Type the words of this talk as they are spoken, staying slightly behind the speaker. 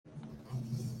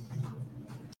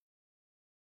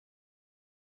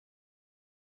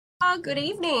Oh, good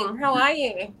evening. How are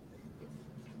you?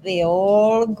 We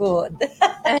all good.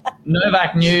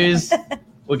 Novak News.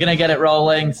 We're going to get it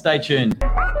rolling. Stay tuned.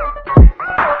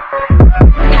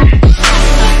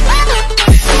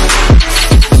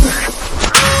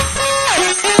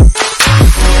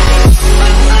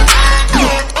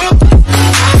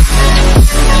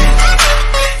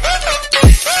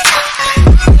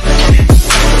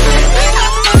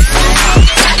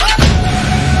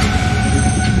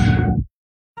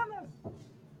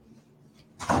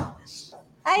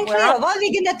 Hey, Cleo, what are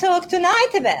we going to talk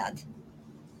tonight about?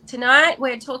 Tonight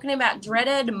we're talking about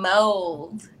dreaded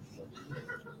mold.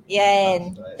 Yeah,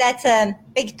 that's a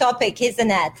big topic, isn't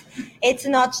it? It's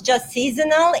not just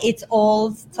seasonal, it's all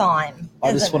the time.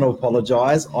 I just want to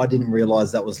apologise. I didn't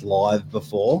realise that was live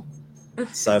before,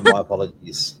 so my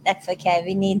apologies. That's okay.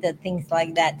 We need things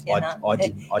like that, you know. I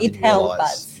didn't helps realise.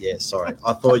 us. Yeah, sorry.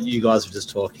 I thought you guys were just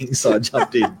talking, so I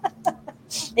jumped in.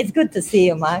 It's good to see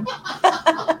you, Mike.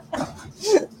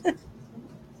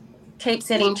 Keeps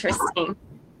it interesting.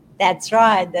 That's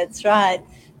right. That's right.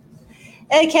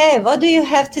 Okay, what do you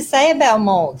have to say about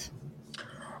mold?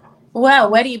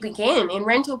 Well, where do you begin? In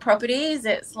rental properties,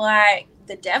 it's like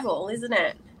the devil, isn't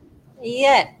it?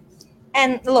 Yeah.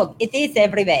 And look, it is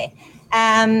everywhere.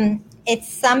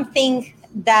 It's something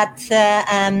that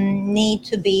need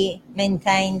to be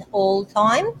maintained all the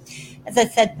time. As I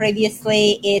said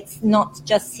previously, it's not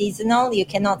just seasonal. You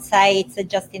cannot say it's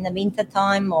just in the winter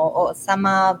time or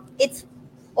summer. It's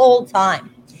all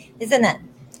time, isn't it?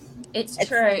 It's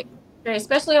true.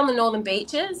 Especially on the northern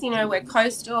beaches, we're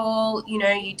coastal,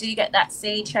 you do get that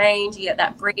sea change, you get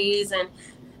that breeze, and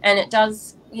it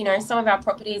does, some of our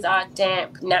properties are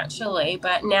damp naturally,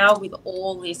 but now with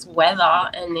all this weather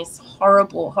and this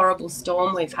horrible, horrible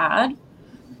storm we've had.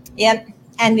 Yep,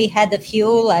 and we had a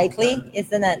few lately,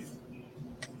 isn't it?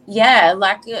 Yeah,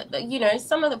 like,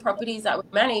 some of the properties that we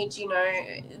manage,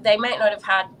 they may not have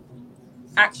had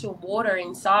actual water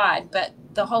inside, but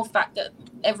the whole fact that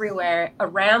everywhere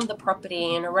around the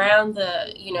property and around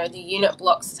the unit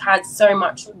blocks had so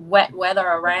much wet weather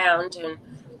around, and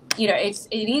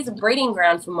it is a breeding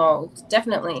ground for mold,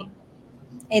 definitely.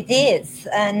 It is,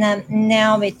 and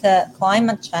now with the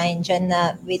climate change and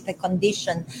with the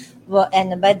condition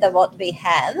and the weather what we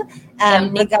have,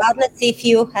 regardless if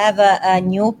you have a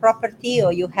new property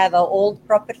or you have an old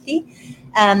property,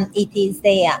 it is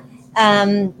there.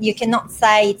 You cannot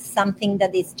say it's something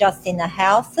that is just in the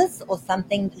houses or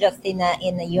something just in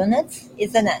the units,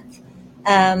 isn't it?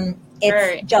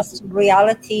 It's just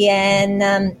reality, and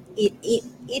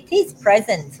it is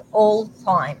present all the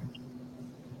time.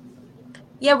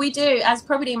 Yeah, we do. As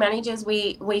property managers,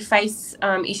 we face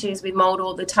issues with mold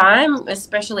all the time,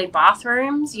 especially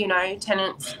bathrooms.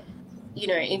 Tenants,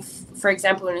 if, for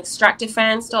example, an extractor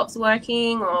fan stops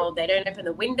working or they don't open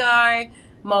the window,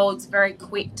 mold's very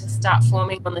quick to start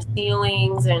forming on the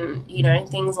ceilings and,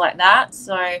 things like that.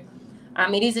 So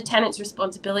it is a tenant's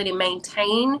responsibility to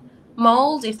maintain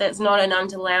mold if there's not an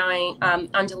underlying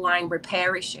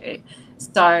repair issue.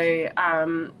 So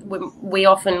we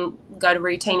often go to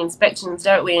routine inspections,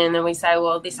 don't we? And then we say,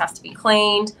 well, this has to be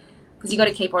cleaned because you've got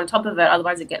to keep on top of it,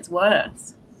 otherwise it gets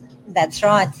worse. That's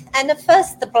right. And the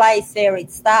first place where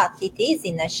it starts, it is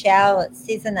in the showers,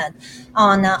 isn't it?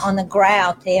 On a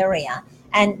grout area.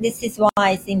 And this is why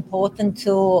it's important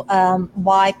to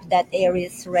wipe that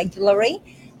areas regularly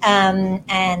and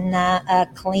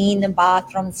clean the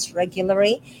bathrooms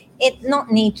regularly. It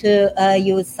not need to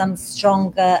use some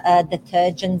stronger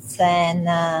detergents and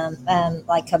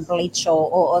like a bleach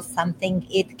or something.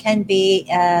 It can be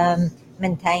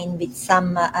maintained with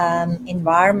some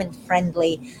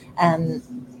environment-friendly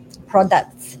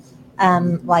products,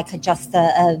 like just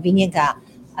a vinegar,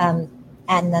 and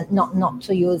not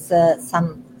to use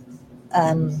some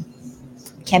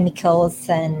chemicals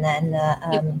and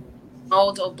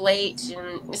mold or bleach,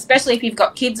 and especially if you've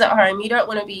got kids at home, you don't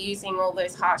want to be using all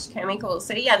those harsh chemicals.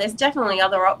 So yeah, there's definitely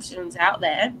other options out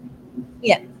there.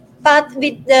 Yeah, but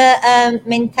with the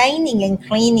maintaining and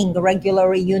cleaning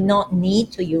regularly, you not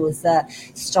need to use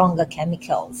stronger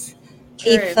chemicals.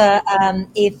 True.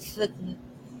 If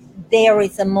there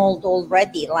is a mold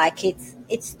already, like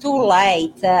it's too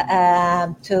late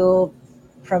to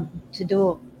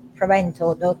prevent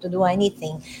or to do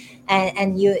anything.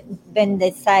 And you, when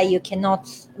they say you cannot,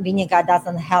 vinegar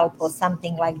doesn't help or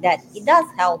something like that, it does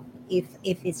help if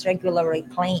it's regularly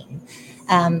cleaned.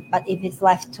 But if it's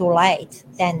left too late,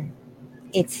 then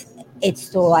it's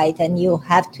too late, and you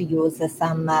have to use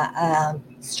some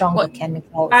stronger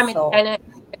chemicals. And I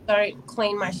don't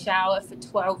clean my shower for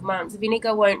 12 months.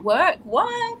 Vinegar won't work.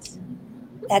 What?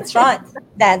 That's right.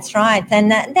 That's right, and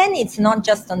then it's not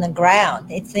just on the ground;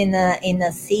 it's in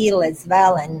a seal as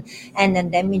well, and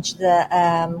then damage the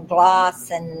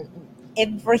glass and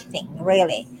everything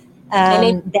really. And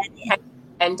it Then,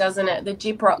 and doesn't it? The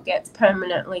gyprock gets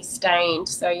permanently stained,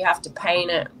 so you have to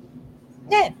paint it.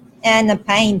 yeah, and the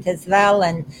paint as well,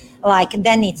 and like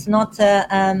then it's not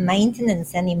a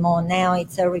maintenance anymore. Now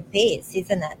it's a repairs,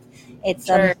 isn't it? It's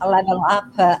a level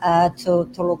up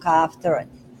to look after it.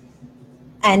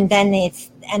 And then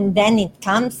it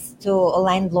comes to a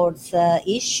landlord's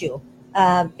issue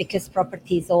because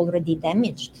property is already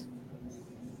damaged.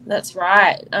 That's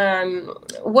right.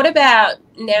 What about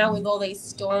now with all these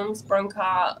storms,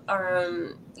 Bronca?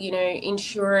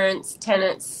 Insurance,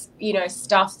 tenants,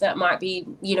 stuff that might be,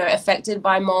 affected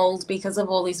by mold because of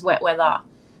all this wet weather.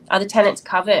 Are the tenants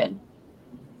covered?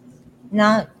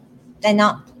 No, they're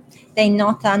not. They're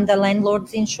not under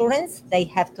landlord's insurance. They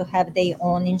have to have their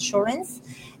own insurance.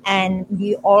 And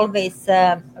we always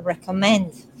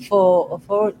recommend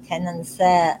for tenants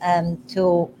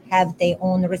to have their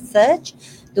own research,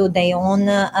 do their own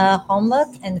homework,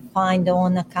 and find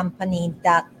on a company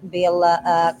that will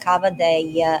cover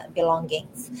their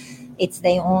belongings. It's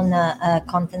their own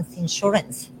contents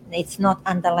insurance. It's not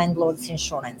under landlord's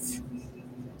insurance.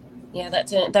 Yeah,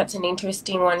 that's an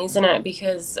interesting one, isn't it?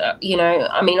 Because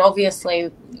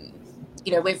obviously,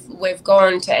 we've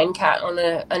gone to NCAT on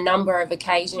a number of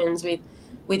occasions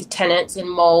with tenants and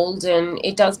mold, and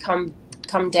it does come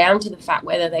down to the fact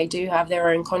whether they do have their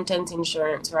own contents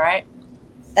insurance, right?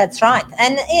 That's right,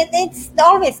 and it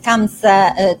always comes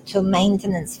to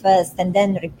maintenance first, and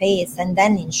then repairs, and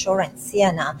then insurance.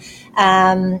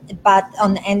 But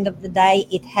on the end of the day,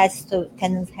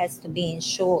 tenants has to be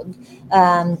insured.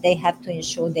 They have to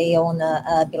insure their own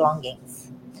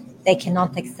belongings. They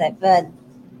cannot accept,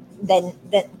 then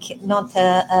not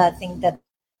think that.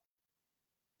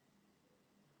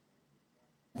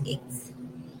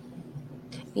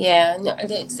 Yeah, no,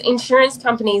 insurance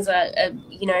companies are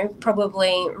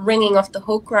probably ringing off the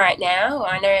hook right now.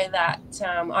 I know that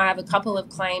I have a couple of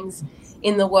claims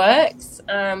in the works.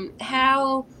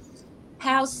 How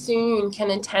soon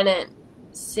can a tenant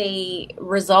see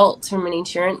results from an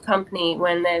insurance company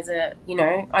when there's a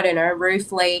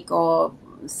roof leak or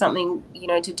something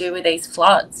to do with these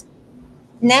floods?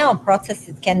 Now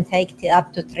processes can take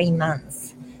up to 3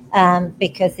 months.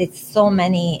 Because it's so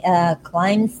many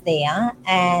claims there,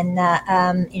 and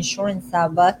insurance are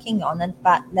working on it,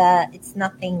 but it's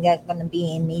nothing going to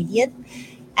be immediate,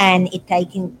 and it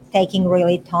taking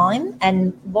really time.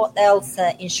 And what else?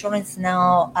 Insurance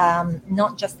now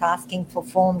not just asking for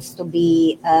forms to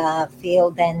be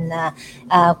filled and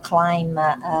claim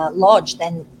lodged,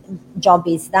 and job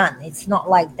is done. It's not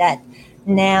like that.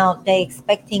 Now they're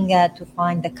expecting to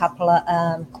find a couple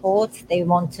of courts. They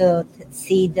want to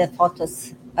see the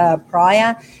photos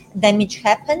prior damage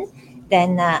happened,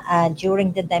 then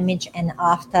during the damage, and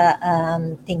after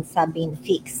things are being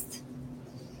fixed.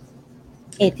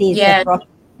 It is a process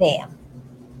there.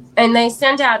 And they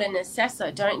send out an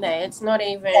assessor, don't they? It's not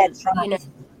even, That's right.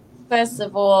 First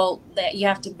of all, that you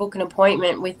have to book an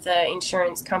appointment with the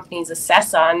insurance company's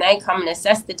assessor, and they come and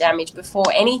assess the damage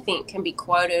before anything can be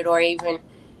quoted or even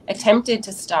attempted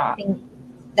to start.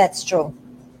 That's true.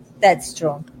 That's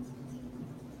true.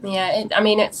 Yeah,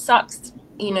 it sucks,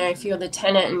 if you're the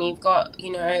tenant and you've got,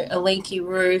 a leaky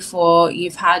roof, or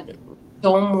you've had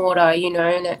stormwater,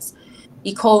 and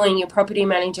you're calling your property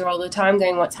manager all the time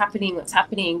going, what's happening?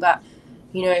 But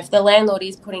if the landlord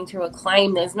is putting through a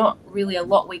claim, there's not really a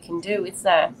lot we can do, is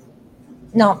there?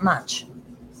 Not much.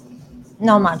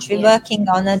 We're working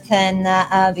on it, and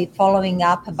we're following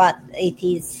up, but it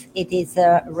is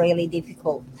really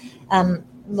difficult.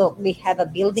 Look, we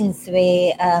have buildings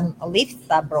where lifts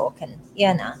are broken,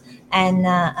 and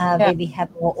where we have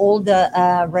all the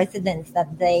residents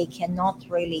that they cannot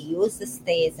really use the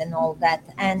stairs and all that,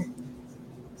 and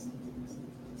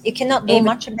you cannot do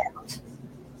much about it.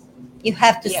 You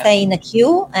have to stay in a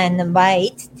queue and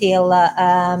wait till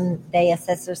the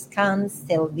assessors comes,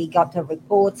 till we got the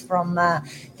reports from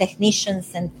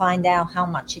technicians and find out how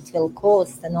much it will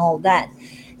cost and all that.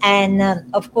 And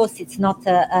of course, it's not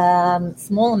a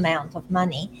small amount of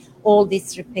money. All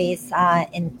these repairs are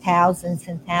in thousands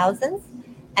and thousands,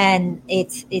 and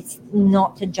it's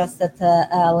not just that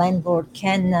a landlord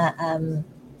can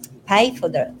pay for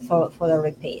the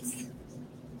repairs.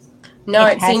 No,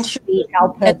 it has to be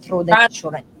helped through the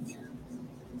insurance.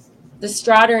 The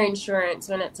strata insurance,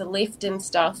 when it's a lift and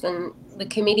stuff, and the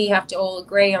committee have to all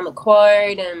agree on the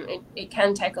quote, and it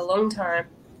can take a long time.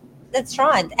 That's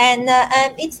right, and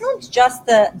it's not just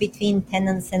between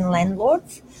tenants and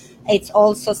landlords. It's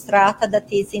also strata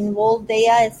that is involved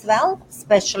there as well,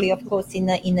 especially, of course, in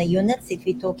the units. If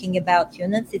we're talking about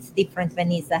units, it's different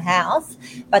when it's a house.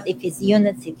 But if it's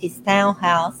units, if it's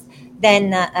townhouse,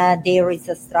 then there is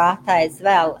a strata as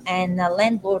well. And a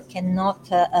landlord cannot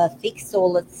fix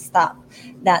all the stuff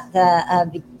that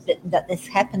has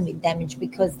happened with damage,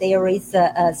 because there is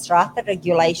a strata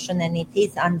regulation and it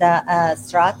is under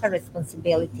strata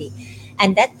responsibility.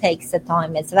 And that takes the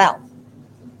time as well.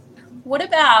 What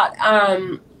about,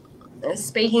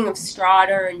 speaking of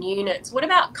strata and units, what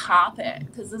about carpet?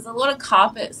 Because there's a lot of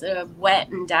carpets that are wet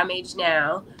and damaged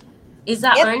now. Is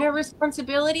that owner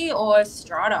responsibility or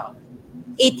strata?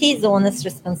 It is owner's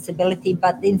responsibility,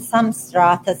 but in some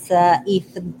stratas, if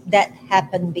that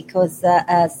happened because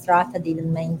strata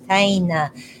didn't maintain,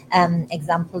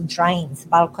 example, drains,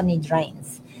 balcony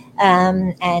drains,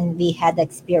 and we had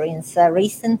experience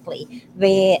recently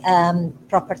where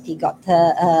property got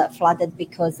flooded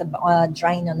because a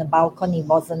drain on the balcony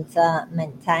wasn't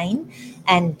maintained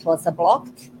and it was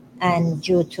blocked. And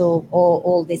due to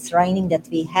all this raining that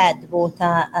we had,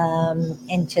 water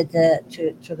entered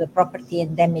to the property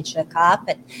and damaged the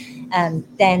carpet.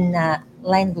 Then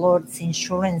landlord's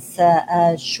insurance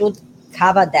should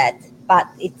cover that. But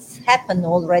it's happened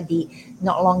already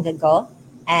not long ago.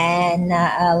 And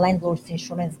landlord's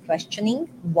insurance questioning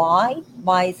why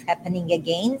it's happening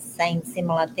again, saying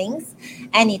similar things.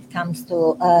 And it comes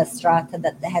to strata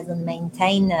that hasn't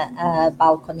maintained a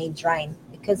balcony drain,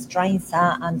 because drains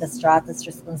are under strata's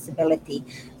responsibility.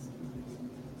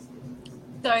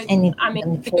 So, I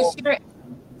mean,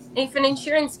 if an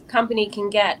insurance company can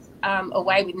get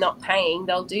away with not paying,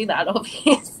 they'll do that,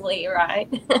 obviously, right?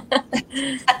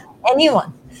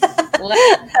 Anyone.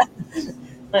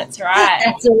 That's right.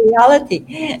 That's a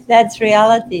reality. That's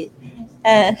reality.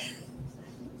 They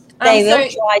will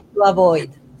try to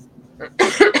avoid.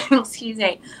 Excuse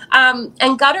me.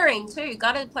 And guttering too.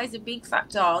 Gutter plays a big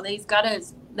factor. These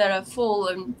gutters that are full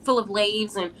of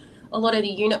leaves, and a lot of the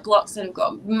unit blocks that have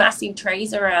got massive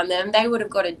trees around them, they would have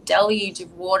got a deluge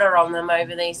of water on them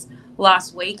over these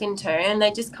last week and two, and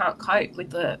they just can't cope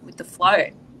with the flow.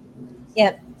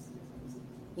 Yep.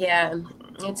 Yeah,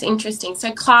 it's interesting.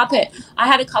 So carpet. I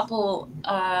had a couple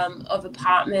of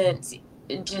apartments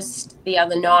just the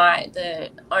other night. The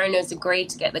owners agreed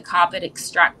to get the carpet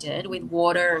extracted with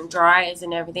water and dryers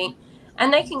and everything,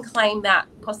 and they can claim that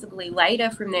possibly later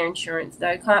from their insurance,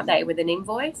 though, can't they, with an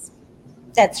invoice?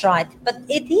 That's right, but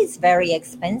it is very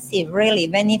expensive, really.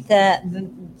 When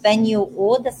you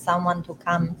order someone to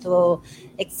come to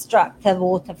extract the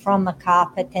water from a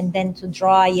carpet and then to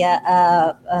dry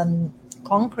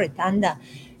concrete under,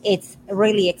 it's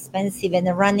really expensive,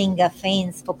 and running a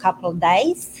fence for a couple of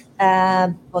days,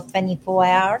 for 24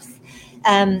 hours,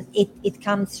 it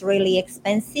comes really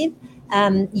expensive.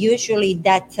 Usually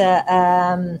that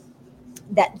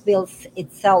bill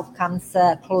itself comes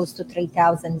close to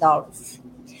 $3,000.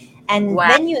 And wow.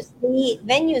 when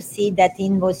you see that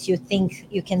invoice, you think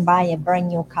you can buy a brand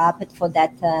new carpet for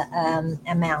that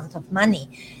amount of money.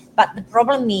 But the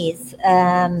problem is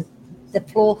the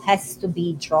floor has to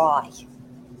be dry.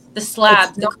 The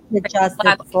slab,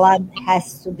 the slab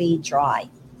has to be dry.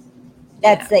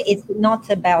 It's not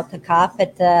about the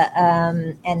carpet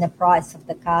and the price of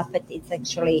the carpet. It's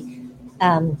actually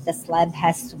the slab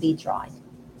has to be dry.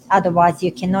 Otherwise,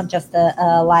 you cannot just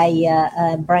lay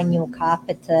a brand new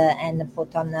carpet and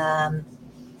put on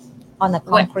a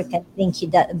concrete and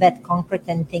think that concrete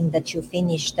and think that you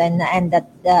finished and that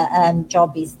the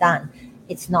job is done.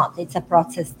 It's not. It's a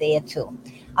process there too.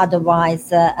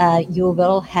 Otherwise, you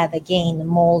will have again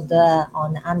mold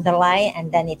on underlay,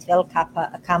 and then it will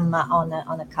come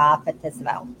on a carpet as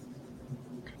well.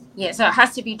 Yeah, so it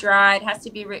has to be dried, has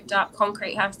to be ripped up,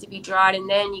 concrete has to be dried, and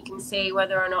then you can see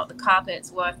whether or not the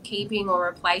carpet's worth keeping or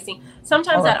replacing.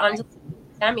 Sometimes that underlay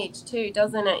damage too,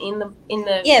 doesn't it? In the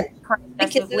process,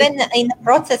 because when in the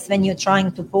process when you're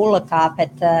trying to pull a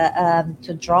carpet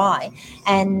to dry,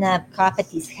 and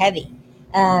carpet is heavy.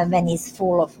 When it's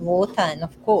full of water, and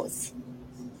of course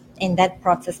in that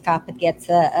process carpet gets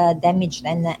damaged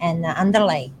and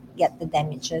underlay get the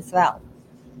damage as well.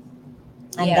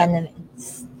 And then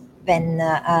it's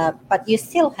but you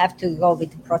still have to go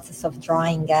with the process of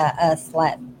drying a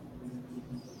slab.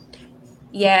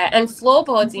 Yeah, and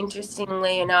floorboards,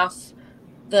 interestingly enough,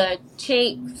 the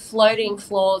cheap floating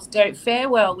floors don't fare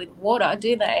well with water,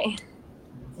 do they?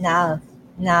 No.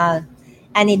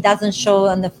 And it doesn't show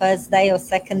on the first day or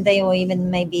second day or even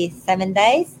maybe 7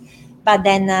 days. But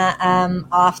then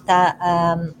after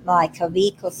like a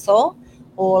week or so,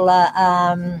 all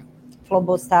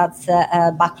floorboard starts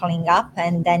buckling up,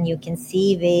 and then you can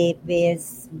see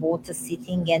where's water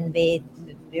sitting and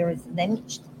where it's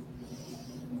damaged.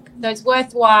 So it's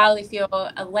worthwhile if you're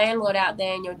a landlord out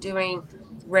there and you're doing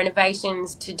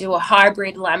renovations to do a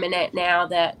hybrid laminate now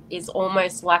that is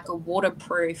almost like a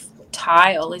waterproof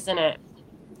tile, isn't it?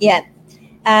 Yeah.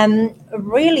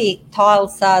 Really,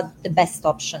 tiles are the best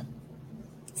option,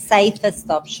 safest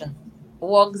option.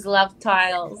 Wogs love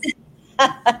tiles.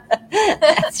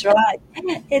 That's right.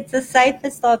 It's the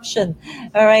safest option,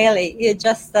 really. You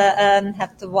just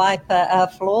have to wipe a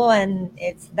floor and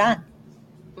it's done.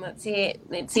 That's it.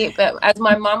 That's it. But as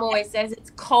my mum always says,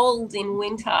 it's cold in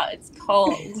winter. It's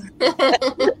cold. But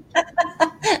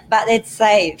it's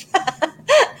safe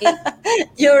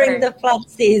during the flood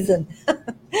season.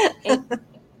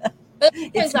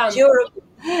 It's durable.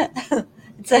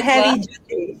 It's a heavy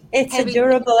duty. It's a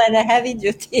durable and a heavy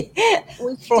duty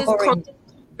flooring.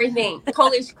 Everything.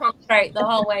 Polished concrete the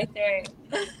whole way through.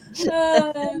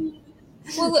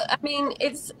 Well, I mean,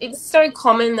 it's so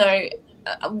common though.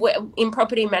 In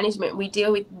property management, we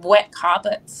deal with wet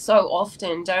carpets so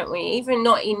often, don't we? Even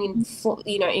not in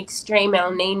extreme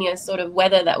El Nino sort of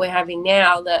weather that we're having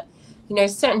now, that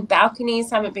certain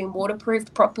balconies haven't been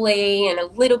waterproofed properly, and a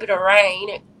little bit of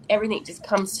rain, everything just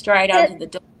comes straight under the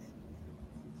door.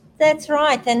 That's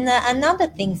right. And another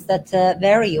things that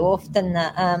very often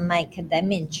make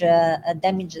damage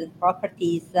the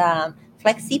property is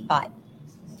flexi pipe.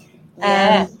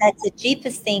 Yeah. That's the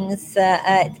cheapest things.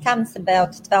 It comes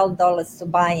about $12 to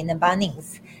buy in a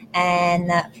Bunnings.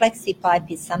 And flexi pipe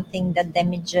is something that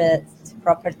damages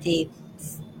property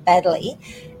badly,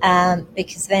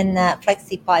 because when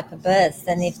flexi pipe bursts,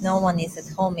 and if no one is at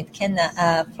home, it can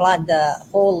flood the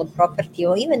whole property,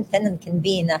 or even tenant can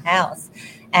be in a house.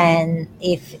 And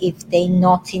if they're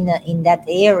not in that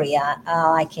area,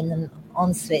 like in an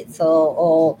ensuite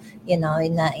or in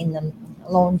the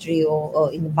laundry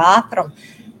or in the bathroom,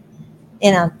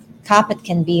 carpet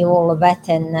can be all wet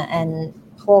and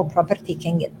whole property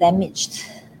can get damaged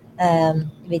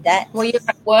with that. Well, you're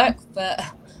at work for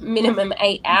minimum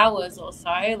 8 hours or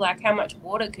so. Like, how much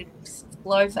water could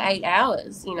flow for 8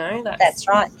 hours? That's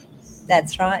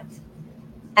right.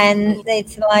 And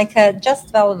it's like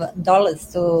just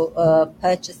 $12 to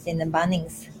purchase in the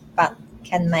Bunnings, but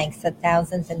can make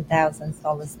thousands and thousands of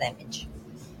dollars damage.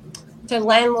 So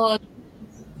landlord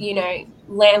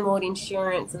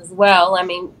insurance as well. I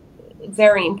mean,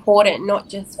 very important, not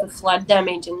just for flood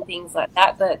damage and things like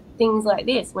that, but things like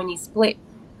this. When you split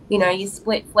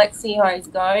flexi hose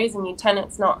goes and your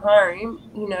tenant's not home,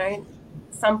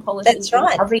 some policies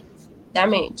cover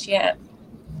damage. Yeah.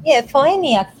 Yeah, for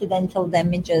any accidental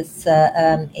damages,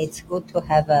 it's good to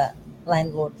have a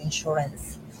landlord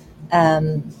insurance.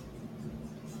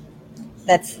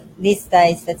 That's these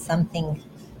days. That's something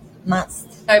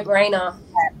must. No brainer.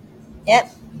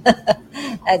 Yep,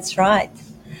 that's right.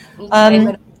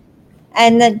 And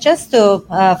just to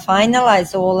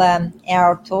finalize all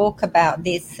our talk about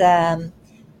this,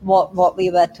 what we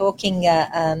were talking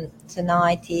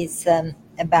tonight is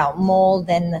about mold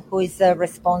and who is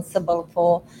responsible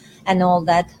for and all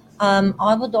that.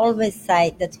 I would always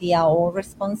say that we are all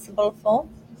responsible for.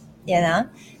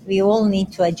 We all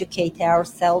need to educate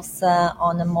ourselves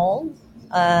on the mold,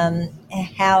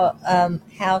 how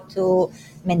to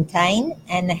maintain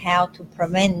and how to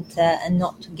prevent and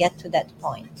not to get to that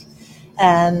point.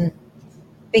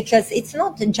 Because it's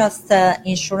not just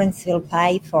insurance will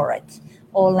pay for it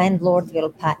or landlord will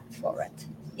pay for it.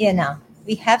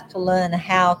 We have to learn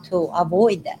how to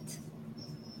avoid that.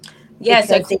 Yeah,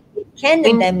 because so it can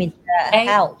damage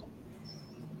health.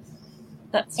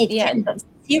 It can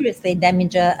seriously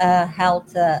damage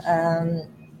health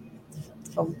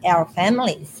for our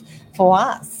families, for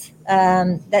us.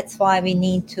 That's why we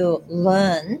need to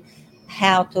learn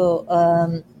how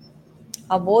to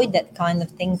avoid that kind of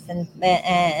things and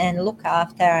look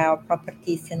after our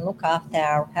properties and look after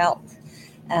our health.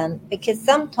 Because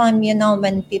sometimes,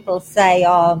 when people say,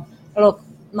 "Oh, look,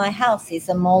 my house is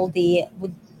moldy,"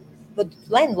 would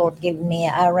landlord give me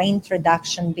a rent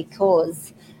reduction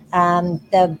because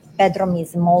the bedroom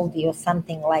is moldy or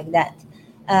something like that?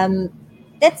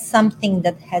 That's something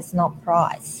that has no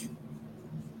price.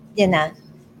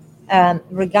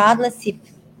 Regardless if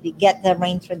we get the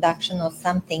rent reduction or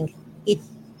something,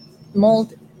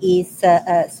 mold is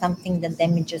something that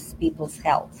damages people's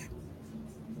health.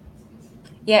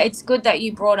 Yeah, it's good that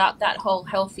you brought up that whole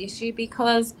health issue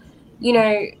because,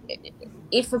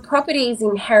 if a property is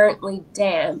inherently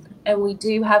damp, and we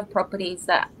do have properties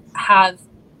that have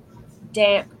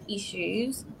damp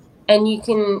issues, and you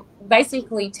can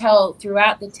basically tell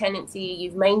throughout the tenancy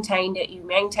you've maintained it,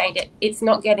 it's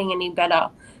not getting any better.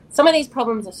 Some of these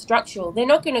problems are structural. They're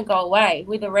not going to go away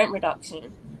with a rent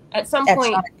reduction. At some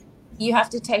point, you have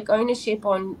to take ownership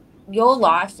on your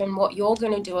life and what you're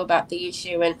going to do about the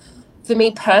issue. And for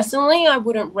me personally, I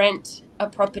wouldn't rent a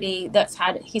property that's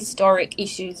had historic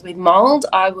issues with mold.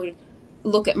 I would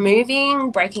look at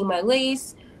moving, breaking my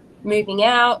lease, moving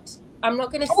out. I'm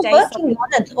not going to stay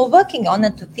working on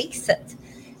it to fix it,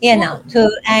 you know,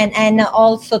 and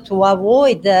also to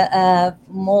avoid the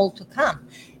mold to come.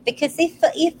 Because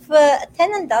if a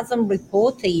tenant doesn't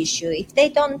report the issue, if they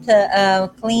don't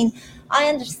clean, I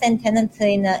understand tenants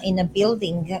in a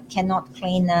building cannot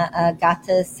clean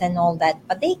gutters and all that,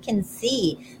 but they can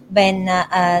see when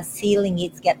ceiling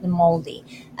is getting moldy.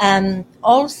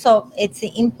 Also, it's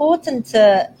important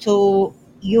to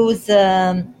use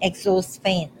exhaust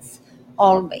fans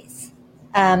always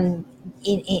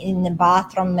in the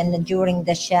bathroom and during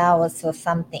the showers or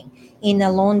something. In the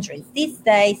laundries these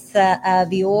days,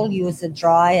 we all use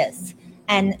dryers.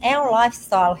 And our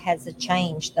lifestyle has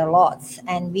changed a lot,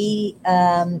 and we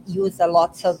use a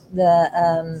lot of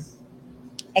the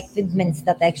equipments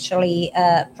that actually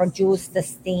produce the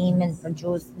steam and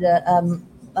produce the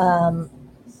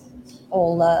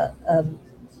all the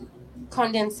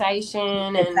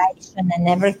condensation and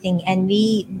everything. And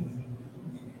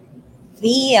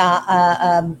we are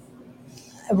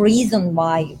a reason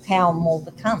why how mold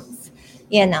comes.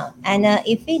 You know, and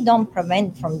if we don't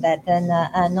prevent from that and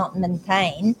not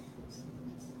maintain,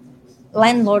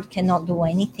 landlord cannot do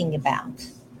anything about.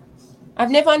 I've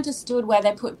never understood where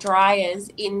they put dryers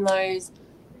in those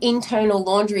internal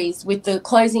laundries with the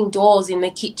closing doors in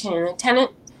the kitchen. And a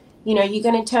tenant, you know, you're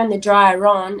going to turn the dryer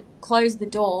on, close the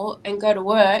door and go to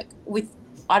work with,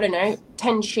 I don't know,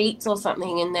 10 sheets or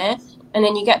something in there. And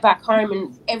then you get back home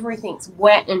and everything's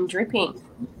wet and dripping.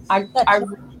 I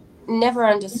never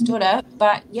understood it,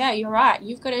 but yeah, you're right.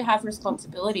 You've got to have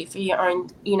responsibility for your own,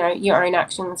 you know, your own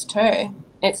actions too.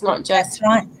 It's not just That's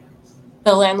right.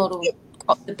 The landlord will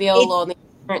got the bill or the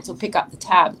insurance will pick up the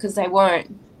tab, because they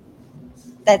won't.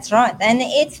 That's right. And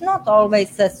it's not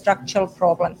always a structural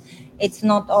problem. It's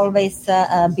not always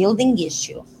a building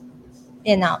issue.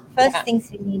 You know, first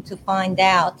things we need to find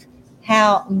out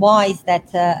why is that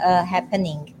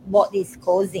happening? What is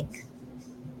causing?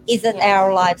 Is it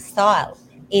our lifestyle?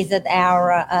 Is it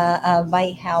our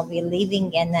way how we're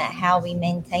living and how we're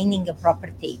maintaining a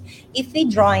property? If we're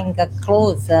drying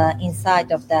clothes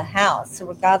inside of the house,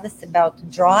 regardless about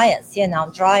dryers, you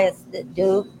know, dryers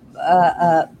do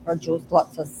produce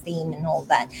lots of steam and all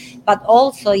that. But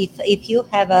also if you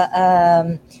have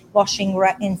a washing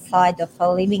rack inside of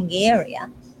a living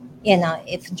area, you know,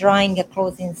 if drying the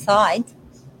clothes inside,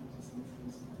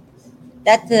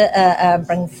 that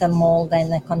brings some mold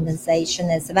and condensation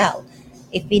as well.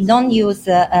 If we don't use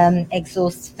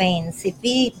exhaust fans, if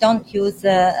we don't use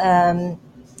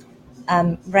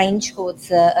range hoods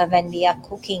when we are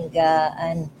cooking,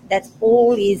 and that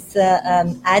all is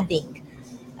adding.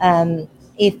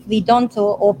 If we don't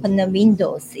open the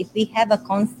windows, if we have a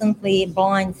constantly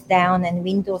blinds down and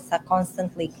windows are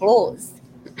constantly closed,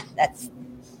 that's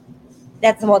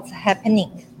what's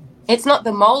happening. It's not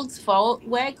the mold's fault.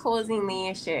 We're causing the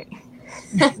issue.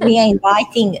 We are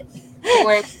inviting it.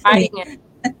 We're inviting it.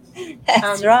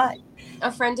 That's right.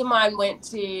 A friend of mine went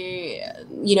to,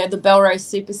 you know, the Belrose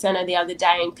Supercentre the other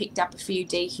day and picked up a few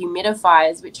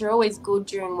dehumidifiers, which are always good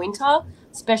during winter,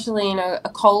 especially in a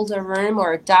colder room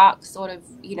or a dark sort of,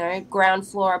 you know, ground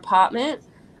floor apartment.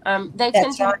 They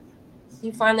tend to.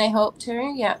 You find they help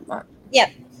too? Yeah.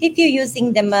 Yeah. If you're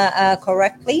using them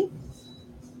correctly.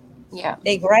 Yeah.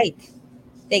 They're great.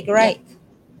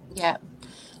 Yeah.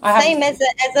 Same as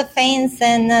a fence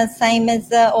and same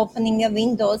as opening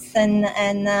windows and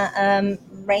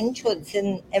range hoods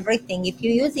and everything. If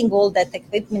you're using all that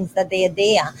equipment that they are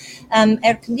there,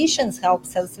 air conditions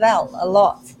helps as well a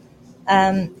lot.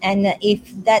 And if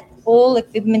that all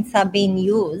equipments are being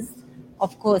used,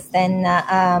 of course, then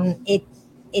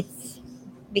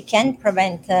we can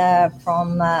prevent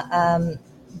from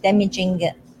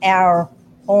damaging our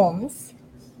homes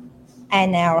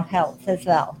and our health as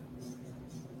well.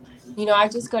 You know, I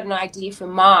just got an idea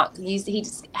from Mark. He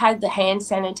just had the hand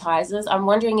sanitizers. I'm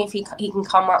wondering if he can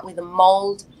come up with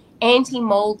a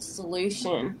anti-mold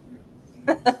solution.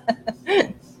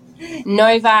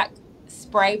 Novak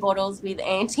spray bottles with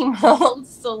anti-mold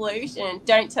solution.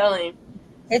 Don't tell him.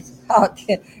 It's hot.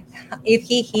 If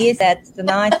he hears that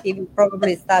tonight, he will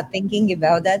probably start thinking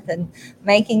about that and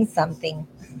making something.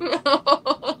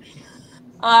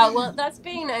 Well, that's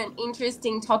been an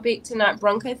interesting topic tonight,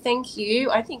 Bronca. Thank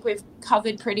you. I think we've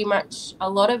covered pretty much a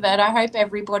lot of it. I hope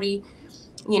everybody,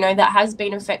 you know, that has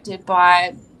been affected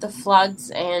by the floods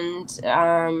and,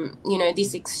 you know,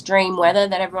 this extreme weather,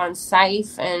 that everyone's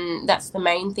safe, and that's the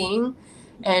main thing.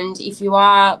 And if you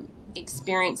are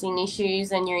experiencing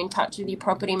issues and you're in touch with your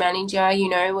property manager, you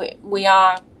know, we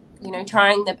are, you know,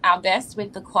 trying our best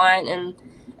with the client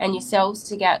and yourselves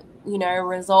to get, you know,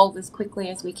 resolved as quickly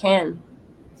as we can.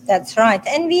 That's right.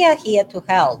 And we are here to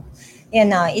help. You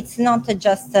know, it's not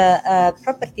just a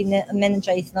property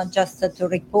manager is not just to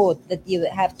report, that you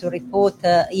have to report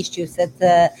issues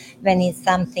that when it's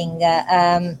something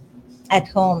at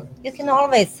home. You can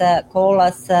always call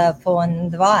us for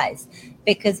advice,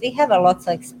 because we have a lot of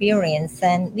experience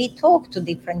and we talk to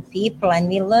different people and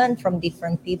we learn from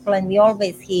different people, and we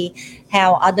always hear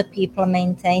how other people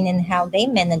maintain and how they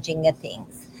managing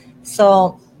things.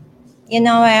 So, you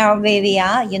know where we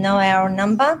are, you know our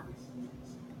number,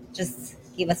 just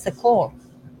give us a call.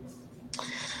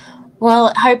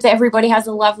 Well, I hope that everybody has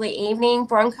a lovely evening.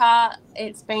 Bronca,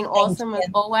 it's been awesome as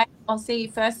always. I'll see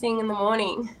you first thing in the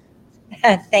morning.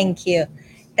 Thank you.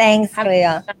 Thanks,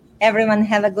 Cleo. Everyone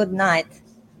have a good night.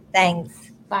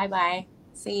 Thanks. Bye-bye.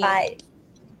 See you. Bye.